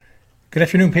Good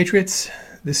afternoon, Patriots.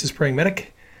 This is Praying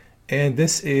Medic, and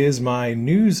this is my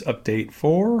news update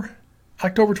for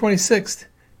October 26th.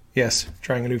 Yes,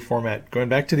 trying a new format. Going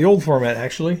back to the old format,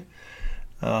 actually.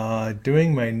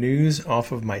 Doing my news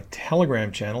off of my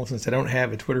Telegram channel since I don't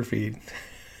have a Twitter feed.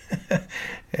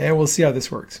 And we'll see how this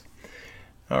works.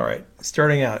 All right,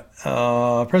 starting out.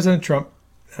 President Trump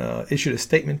issued a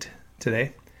statement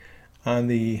today on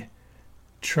the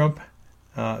Trump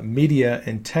Media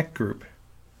and Tech Group.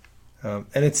 And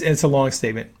it's a long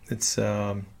statement. It's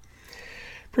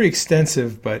pretty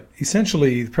extensive, but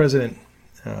essentially the president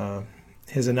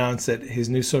has announced that his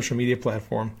new social media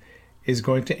platform is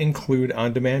going to include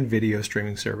on-demand video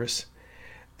streaming service.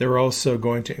 They're also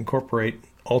going to incorporate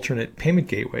alternate payment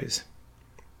gateways,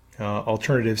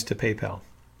 alternatives to PayPal.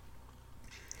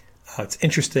 It's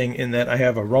interesting in that I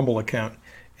have a Rumble account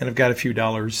and I've got a few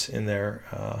dollars in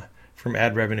there from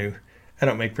ad revenue. I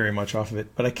don't make very much off of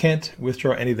it, but I can't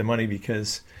withdraw any of the money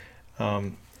because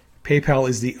PayPal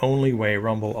is the only way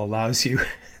Rumble allows you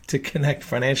to connect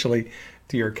financially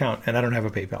to your account, and I don't have a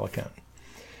PayPal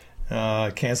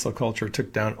account. Cancel culture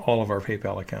took down all of our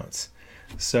PayPal accounts.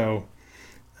 So,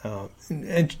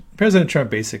 and President Trump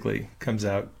basically comes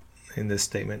out in this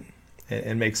statement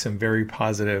and makes some very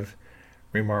positive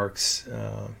remarks,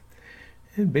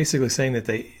 and basically saying that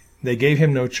they gave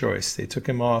him no choice. They took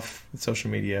him off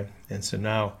social media, and so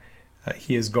now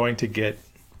he is going to get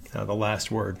the last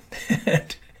word. I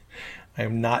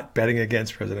am not betting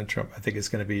against President Trump. I think it's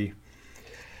going to be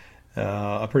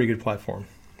a pretty good platform.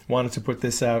 Wanted to put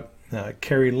this out.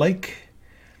 Kari Lake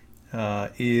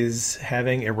is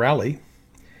having a rally,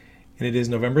 and it is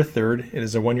November 3rd. It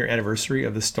is a one-year anniversary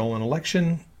of the stolen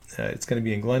election. It's going to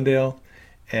be in Glendale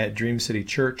at Dream City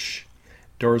Church.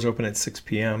 Doors open at 6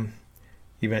 p.m.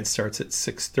 Event starts at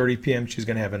 6:30 p.m. She's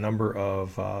going to have a number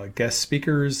of guest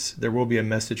speakers. There will be a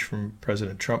message from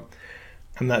President Trump.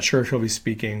 I'm not sure if he'll be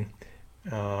speaking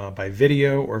by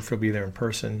video or if he'll be there in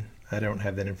person. I don't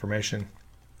have that information.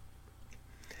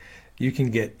 You can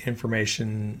get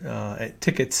information at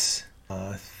tickets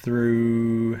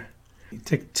through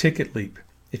Ticket Leap.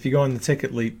 If you go on the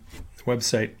Ticket Leap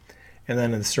website and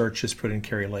then in the search just put in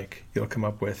Kari Lake, you'll come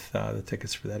up with the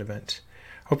tickets for that event.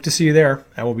 Hope to see you there.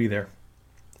 I will be there.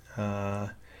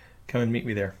 Come and meet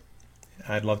me there.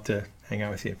 I'd love to hang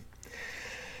out with you.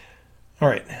 All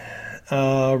right.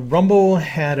 Rumble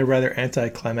had a rather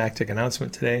anticlimactic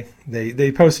announcement today.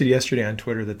 They posted yesterday on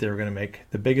Twitter that they were going to make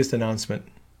the biggest announcement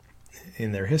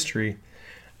in their history.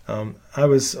 I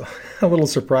was a little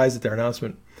surprised at their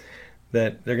announcement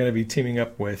that they're going to be teaming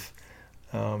up with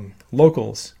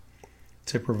locals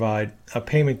to provide a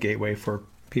payment gateway for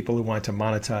people who want to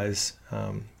monetize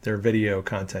their video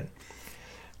content.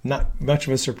 Not much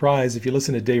of a surprise if you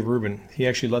listen to Dave Rubin. He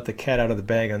actually let the cat out of the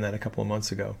bag on that a couple of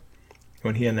months ago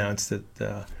when he announced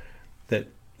that that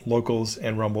locals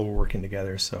and Rumble were working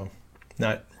together. So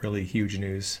not really huge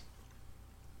news.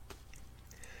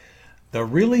 The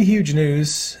really huge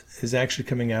news is actually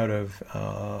coming out of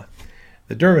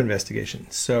the Durham investigation.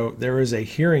 So there was a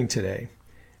hearing today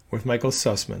with Michael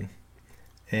Sussman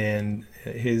and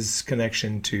his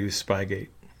connection to Spygate.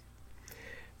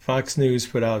 Fox News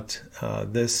put out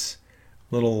this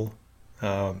little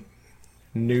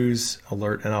news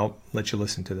alert, and I'll let you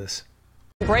listen to this.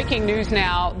 Breaking news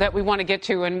now that we want to get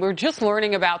to, and we're just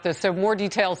learning about this, so more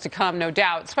details to come, no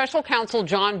doubt. Special Counsel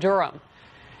John Durham,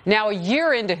 now a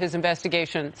year into his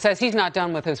investigation, says he's not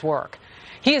done with his work.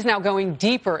 He is now going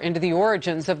deeper into the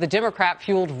origins of the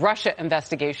Democrat-fueled Russia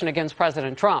investigation against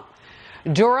President Trump.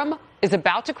 Durham is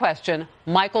about to question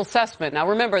Michael Sussman. Now,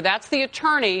 remember, that's the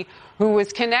attorney who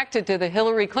was connected to the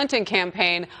Hillary Clinton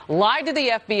campaign, lied to the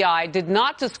FBI, did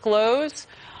not disclose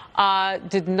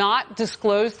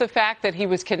the fact that he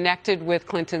was connected with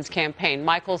Clinton's campaign,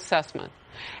 Michael Sussman,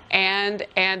 and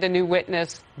a new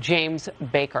witness, James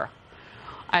Baker.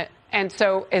 And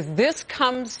so as this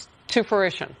comes to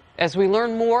fruition, as we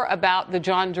learn more about the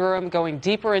John Durham going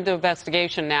deeper into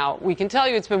investigation now, we can tell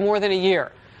you it's been more than a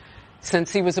year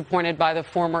since he was appointed by the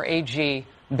former AG,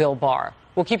 Bill Barr.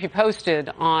 We'll keep you posted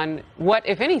on what,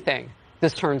 if anything,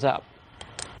 this turns up.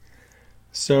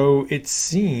 So it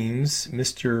seems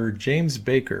Mr. James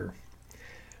Baker,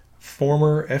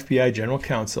 former FBI general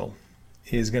counsel,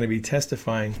 is going to be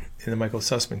testifying in the Michael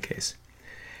Sussman case.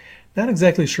 Not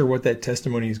exactly sure what that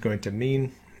testimony is going to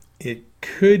mean. It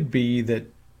could be that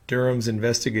Durham's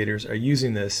investigators are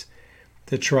using this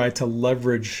to try to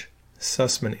leverage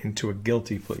Sussman into a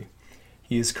guilty plea.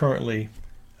 He is currently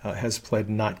has pled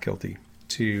not guilty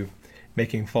to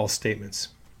making false statements.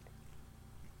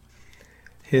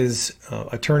 His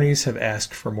attorneys have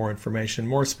asked for more information,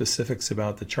 more specifics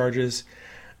about the charges.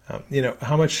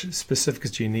 How much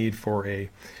specifics do you need for a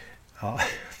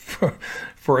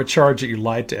for a charge that you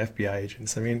lied to FBI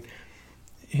agents? I mean,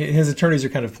 his attorneys are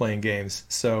kind of playing games.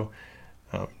 So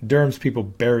Durham's people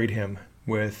buried him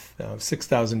with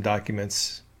 6,000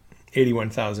 documents,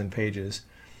 81,000 pages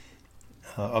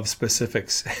of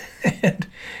specifics, and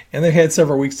they had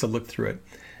several weeks to look through it.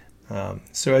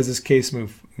 So as this case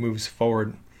moves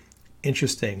forward,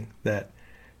 interesting that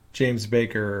James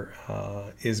Baker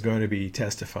is going to be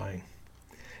testifying.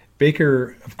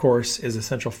 Baker, of course, is a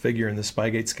central figure in the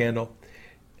Spygate scandal,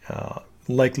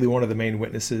 likely one of the main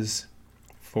witnesses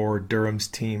for Durham's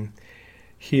team.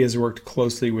 He has worked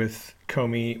closely with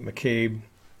Comey, McCabe,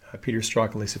 Peter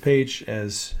Strzok, and Lisa Page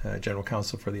as general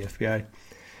counsel for the FBI.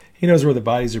 He knows where the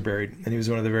bodies are buried, and he was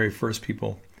one of the very first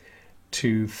people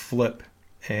to flip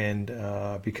and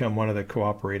become one of the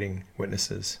cooperating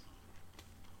witnesses.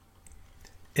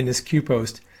 In this Q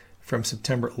post from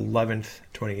September 11th,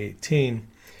 2018,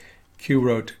 Q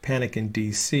wrote, "Panic in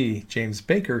D.C., James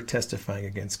Baker testifying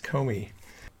against Comey."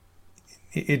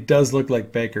 It does look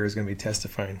like Baker is going to be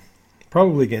testifying,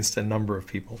 probably against a number of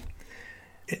people.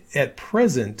 At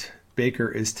present,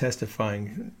 Baker is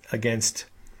testifying against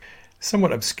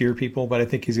somewhat obscure people, but I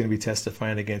think he's going to be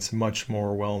testifying against much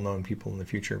more well-known people in the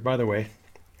future. By the way,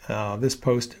 this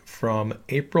post from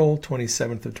April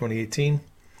 27th of 2018,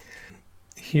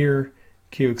 here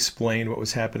Q explained what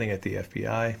was happening at the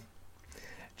FBI.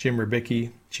 Jim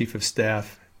Rybicki, chief of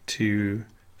staff to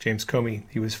James Comey,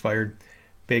 he was fired.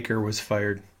 Baker was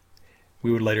fired.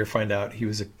 We would later find out he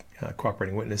was a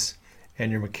cooperating witness.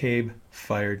 Andrew McCabe,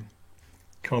 fired.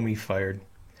 Comey, fired.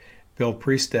 Bill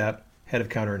Priestap, head of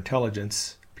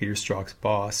counterintelligence, Peter Strzok's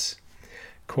boss.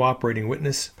 Cooperating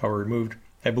witness, power removed.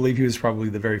 I believe he was probably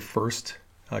the very first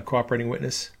cooperating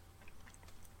witness.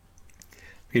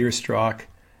 Peter Strzok,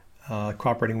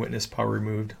 cooperating witness, power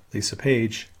removed. Lisa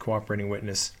Page, cooperating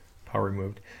witness, power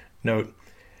removed. Note,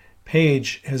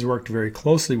 Page has worked very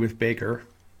closely with Baker,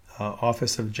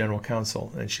 Office of General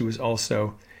Counsel, and she was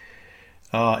also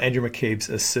Andrew McCabe's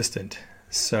assistant.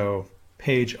 So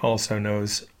Page also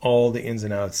knows all the ins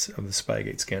and outs of the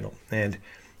Spygate scandal. And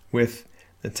with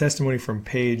the testimony from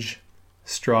Page,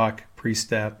 Strzok,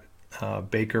 Priestap,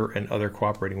 Baker, and other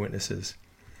cooperating witnesses,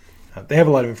 they have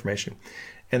a lot of information.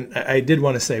 And I did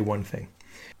want to say one thing.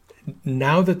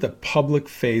 Now that the public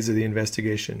phase of the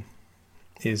investigation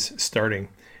is starting,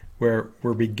 where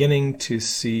we're beginning to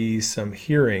see some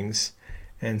hearings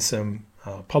and some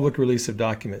public release of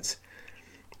documents,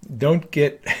 don't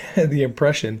get the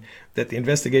impression that the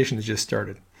investigation has just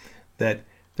started, that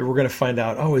we're going to find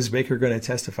out, oh, is Baker going to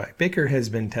testify? Baker has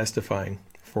been testifying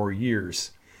for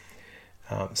years.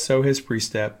 So has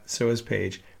Priestap, so has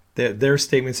Page. Their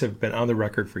statements have been on the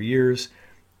record for years.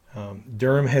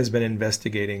 Durham has been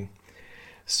investigating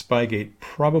Spygate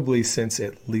probably since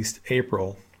at least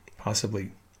April,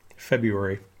 possibly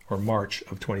February or March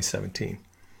of 2017.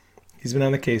 He's been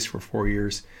on the case for 4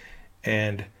 years,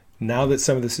 and now that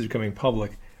some of this is becoming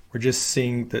public, we're just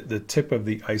seeing the tip of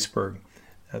the iceberg.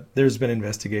 There's been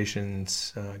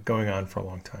investigations going on for a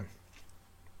long time.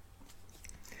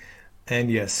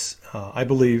 And yes, I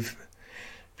believe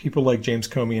people like James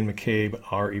Comey and McCabe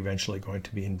are eventually going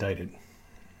to be indicted.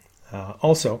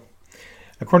 Also,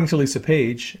 according to Lisa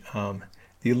Page,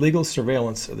 the illegal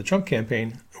surveillance of the Trump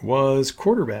campaign was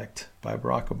quarterbacked by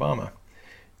Barack Obama.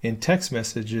 In text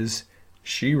messages,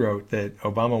 she wrote that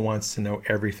Obama wants to know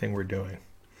everything we're doing.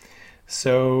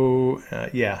 So,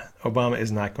 yeah, Obama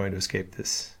is not going to escape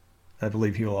this. I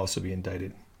believe he will also be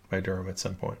indicted by Durham at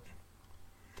some point.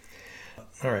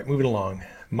 All right, moving along.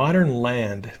 Modern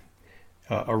Land,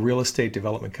 a real estate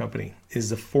development company, is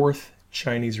the fourth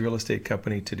Chinese real estate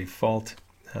company to default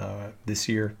this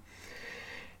year.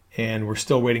 And we're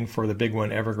still waiting for the big one,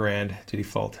 Evergrande, to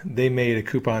default. They made a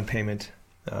coupon payment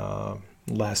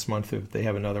last month. They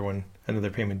have another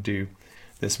payment due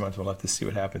this month. We'll have to see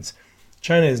what happens.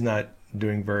 China is not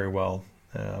doing very well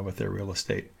with their real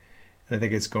estate. And I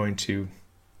think it's going to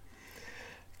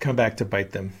come back to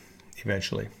bite them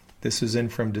eventually. This is in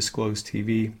from Disclosed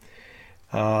TV.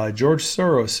 George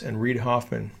Soros and Reid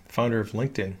Hoffman, founder of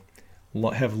LinkedIn,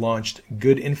 have launched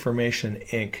Good Information,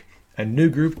 Inc., a new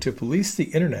group to police the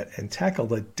internet and tackle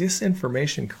the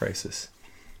disinformation crisis.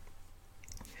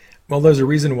 Well, there's a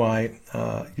reason why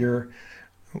you're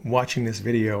watching this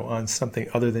video on something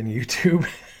other than YouTube.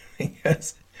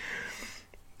 Because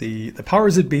the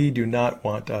powers that be do not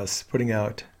want us putting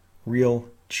out real,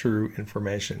 true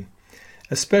information,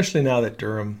 especially now that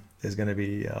Durham is going to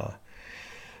be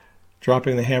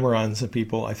dropping the hammer on some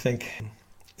people. I think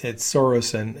it's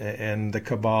Soros and the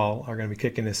cabal are going to be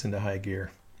kicking this into high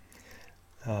gear.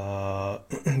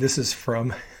 This is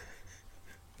from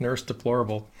Nurse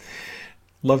Deplorable.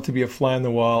 Love to be a fly on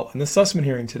the wall in the Sussman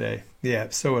hearing today. Yeah,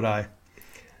 so would I.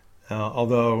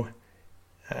 Although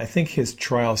I think his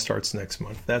trial starts next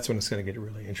month. That's when it's going to get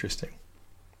really interesting.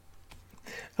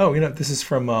 Oh, this is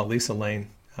from Lisa Lane.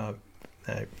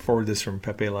 I forwarded this from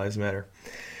Pepe Lives Matter.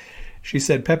 She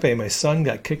said, Pepe, my son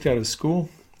got kicked out of school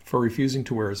for refusing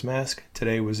to wear his mask.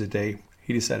 Today was the day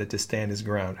he decided to stand his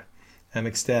ground. I'm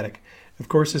ecstatic. Of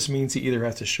course, this means he either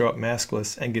has to show up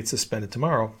maskless and get suspended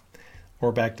tomorrow,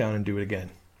 or back down and do it again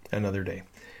another day.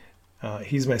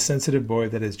 He's my sensitive boy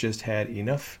that has just had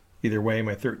enough. Either way,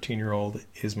 my 13-year-old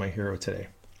is my hero today.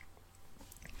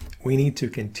 We need to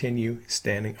continue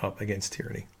standing up against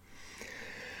tyranny.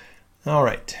 All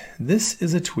right, this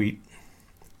is a tweet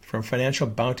from Financial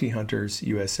Bounty Hunters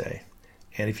USA.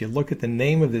 And if you look at the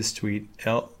name of this tweet,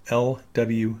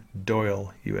 L.W.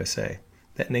 Doyle USA,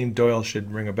 that name Doyle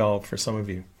should ring a bell for some of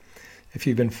you if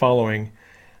you've been following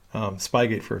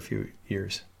Spygate for a few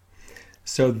years.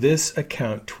 So this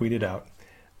account tweeted out,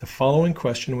 the following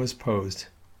question was posed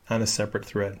on a separate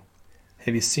thread.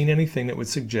 Have you seen anything that would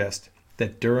suggest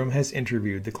that Durham has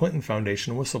interviewed the Clinton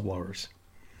Foundation whistleblowers?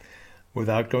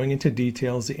 Without going into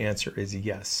details, the answer is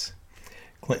yes.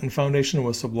 Clinton Foundation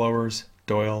whistleblowers,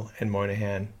 Doyle and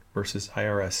Moynihan versus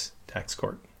IRS tax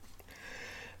court.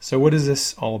 So what is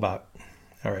this all about?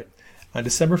 All right. On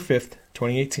December 5th,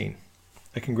 2018,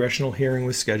 a congressional hearing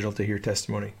was scheduled to hear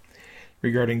testimony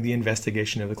regarding the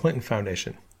investigation of the Clinton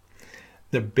Foundation.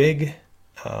 The big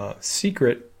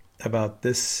secret about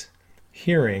this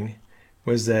hearing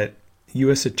was that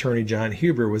U.S. Attorney John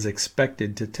Huber was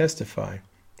expected to testify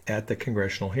at the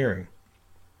congressional hearing.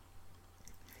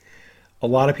 A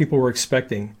lot of people were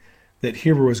expecting that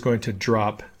Huber was going to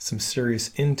drop some serious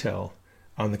intel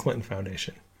on the Clinton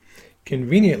Foundation.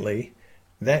 Conveniently,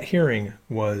 that hearing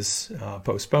was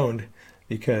postponed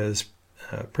because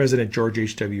President George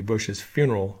H.W. Bush's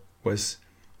funeral was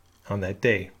on that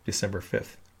day, December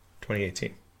 5th,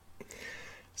 2018.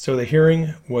 So the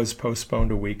hearing was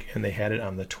postponed a week, and they had it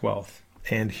on the 12th.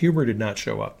 And Huber did not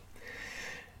show up.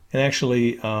 And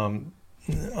actually,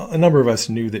 a number of us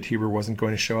knew that Huber wasn't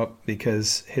going to show up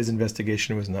because his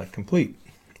investigation was not complete.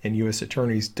 And U.S.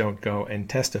 attorneys don't go and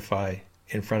testify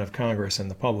in front of Congress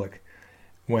and the public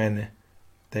when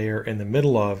they are in the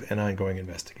middle of an ongoing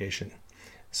investigation.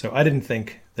 So I didn't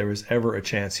think there was ever a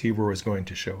chance Huber was going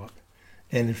to show up.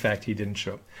 And in fact, he didn't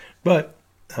show up. But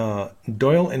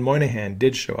Doyle and Moynihan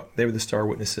did show up. They were the star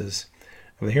witnesses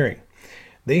of the hearing.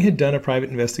 They had done a private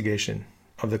investigation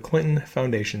of the Clinton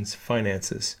Foundation's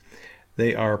finances.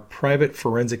 They are private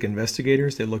forensic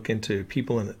investigators. They look into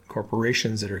people and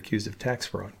corporations that are accused of tax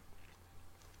fraud.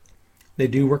 They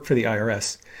do work for the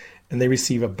IRS, and they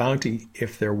receive a bounty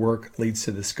if their work leads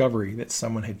to the discovery that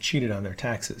someone had cheated on their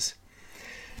taxes.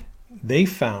 They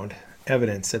found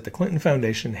evidence that the Clinton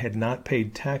Foundation had not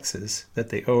paid taxes that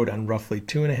they owed on roughly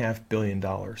 $2.5 billion.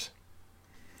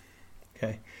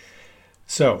 Okay,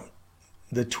 so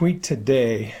the tweet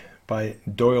today by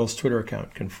Doyle's Twitter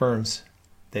account confirms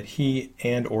that he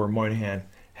and or Moynihan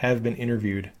have been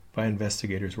interviewed by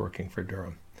investigators working for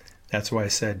Durham. That's why I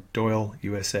said Doyle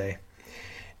USA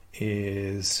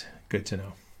is good to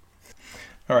know.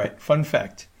 All right, fun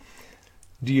fact.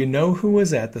 Do you know who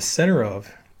was at the center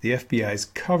of the FBI's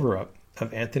cover-up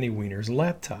of Anthony Weiner's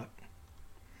laptop?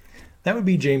 That would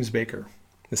be James Baker,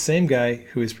 the same guy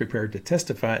who is prepared to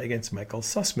testify against Michael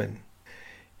Sussman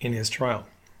in his trial.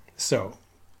 So,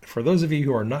 for those of you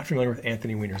who are not familiar with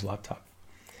Anthony Weiner's laptop,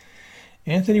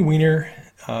 Anthony Weiner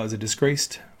is a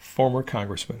disgraced former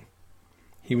congressman.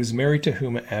 He was married to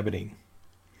Huma Abedin.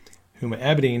 Huma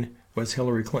Abedin was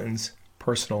Hillary Clinton's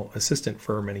personal assistant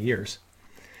for many years.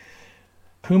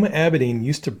 Huma Abedin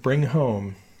used to bring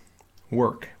home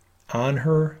work on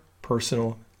her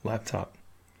personal laptop,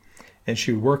 and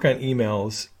she would work on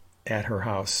emails at her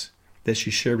house that she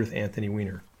shared with Anthony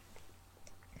Weiner.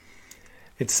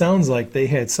 It sounds like they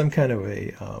had some kind of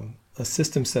a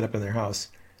system set up in their house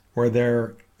where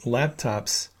their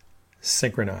laptops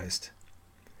synchronized.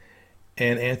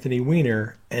 And Anthony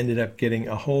Weiner ended up getting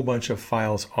a whole bunch of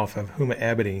files off of Huma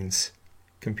Abedin's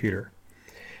computer,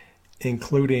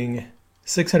 including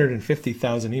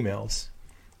 650,000 emails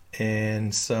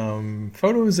and some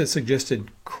photos that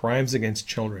suggested crimes against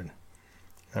children.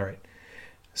 All right.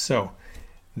 So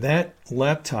that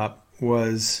laptop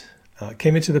was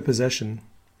came into the possession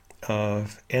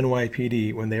of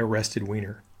NYPD when they arrested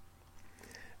Weiner.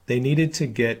 They needed to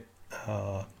get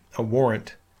a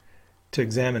warrant to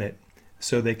examine it,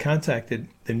 so they contacted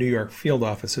the New York field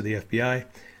office of the FBI.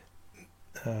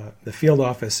 The field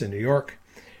office in New York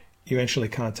eventually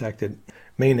contacted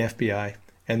Maine FBI,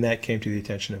 and that came to the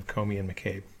attention of Comey and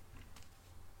McCabe.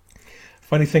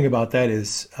 Funny thing about that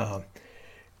is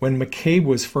when McCabe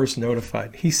was first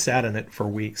notified, he sat on it for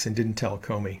weeks and didn't tell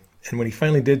Comey. And when he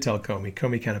finally did tell Comey,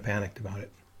 Comey kind of panicked about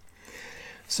it.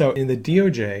 So in the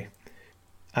DOJ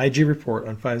IG report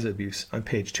on FISA abuse on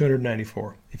page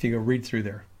 294, if you go read through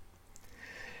there,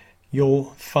 you'll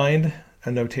find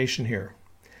a notation here.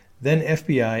 Then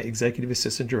FBI Executive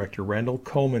Assistant Director Randall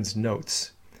Coleman's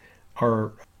notes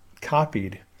are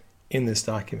copied in this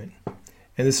document.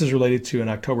 And this is related to an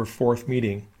October 4th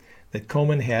meeting that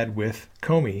Coleman had with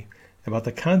Comey about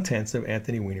the contents of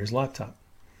Anthony Weiner's laptop.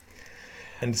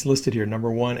 And it's listed here.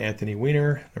 Number 1, Anthony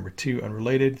Weiner. Number 2,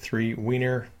 unrelated. 3,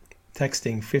 Weiner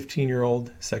texting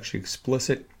 15-year-old, sexually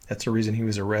explicit. That's the reason he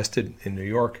was arrested in New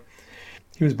York.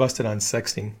 He was busted on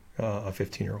sexting a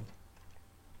 15-year-old.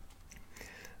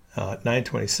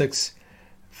 926,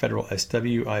 federal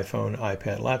SW, iPhone,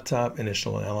 iPad, laptop,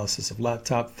 initial analysis of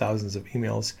laptop, thousands of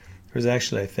emails. There's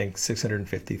actually, I think,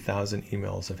 650,000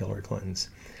 emails of Hillary Clinton's.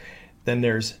 Then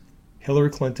there's Hillary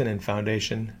Clinton and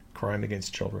Foundation, crime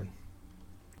against children.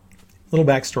 Little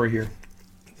backstory here.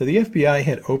 So the FBI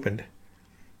had opened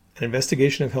an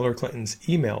investigation of Hillary Clinton's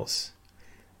emails,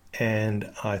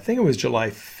 and I think it was July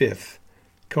 5th,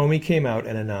 Comey came out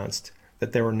and announced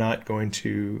that they were not going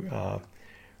to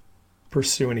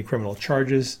pursue any criminal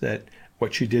charges, that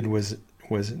what she did was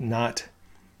not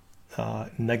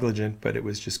negligent, but it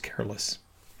was just careless.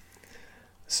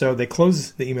 So they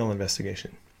closed the email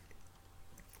investigation.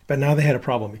 But now they had a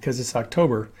problem because it's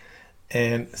October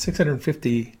and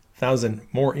 650,000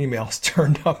 more emails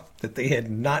turned up that they had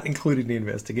not included in the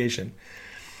investigation.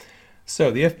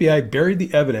 So the FBI buried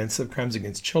the evidence of crimes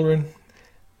against children.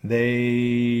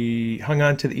 They hung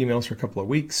on to the emails for a couple of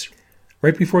weeks.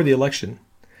 Right before the election,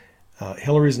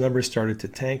 Hillary's numbers started to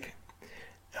tank.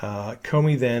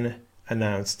 Comey then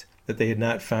announced that they had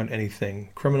not found anything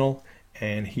criminal,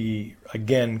 and he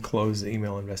again closed the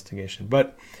email investigation.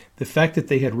 But the fact that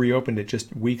they had reopened it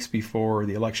just weeks before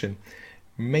the election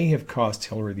may have cost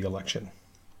Hillary the election.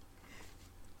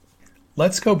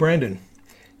 Let's Go Brandon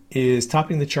is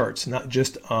topping the charts, not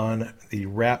just on the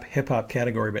rap hip-hop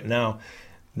category, but now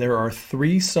there are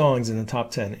 3 songs in the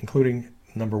top 10, including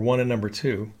number 1 and number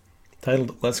 2,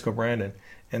 titled Let's Go Brandon,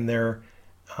 and they're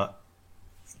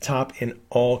top in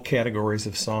all categories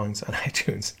of songs on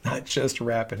iTunes, not just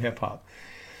rap and hip-hop.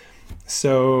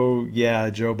 So,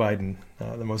 yeah, Joe Biden,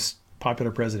 the most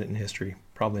popular president in history,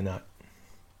 probably not.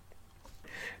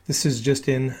 This is just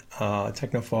in,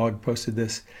 Technofog posted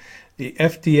this. The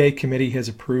FDA committee has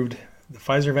approved the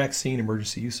Pfizer vaccine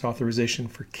emergency use authorization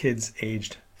for kids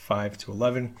aged 5 to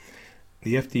 11.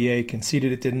 The FDA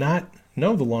conceded it did not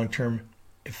know the long-term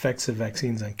effects of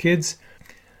vaccines on kids,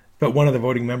 but one of the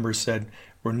voting members said,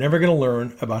 "We're never going to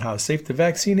learn about how safe the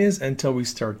vaccine is until we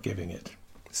start giving it."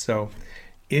 So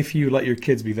if you let your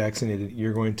kids be vaccinated,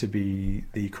 you're going to be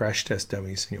the crash test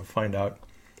dummies, and you'll find out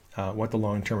what the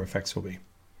long-term effects will be.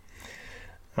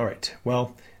 All right,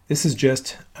 well, this is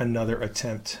just another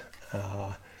attempt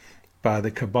by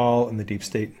the cabal and the deep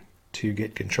state to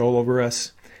get control over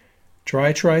us.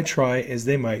 Try as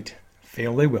they might,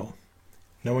 fail they will.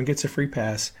 No one gets a free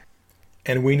pass,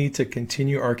 and we need to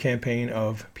continue our campaign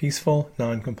of peaceful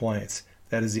non-compliance.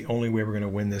 That is the only way we're going to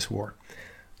win this war.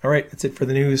 All right, that's it for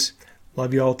the news.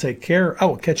 Love you all. Take care. I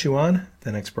will catch you on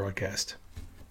the next broadcast.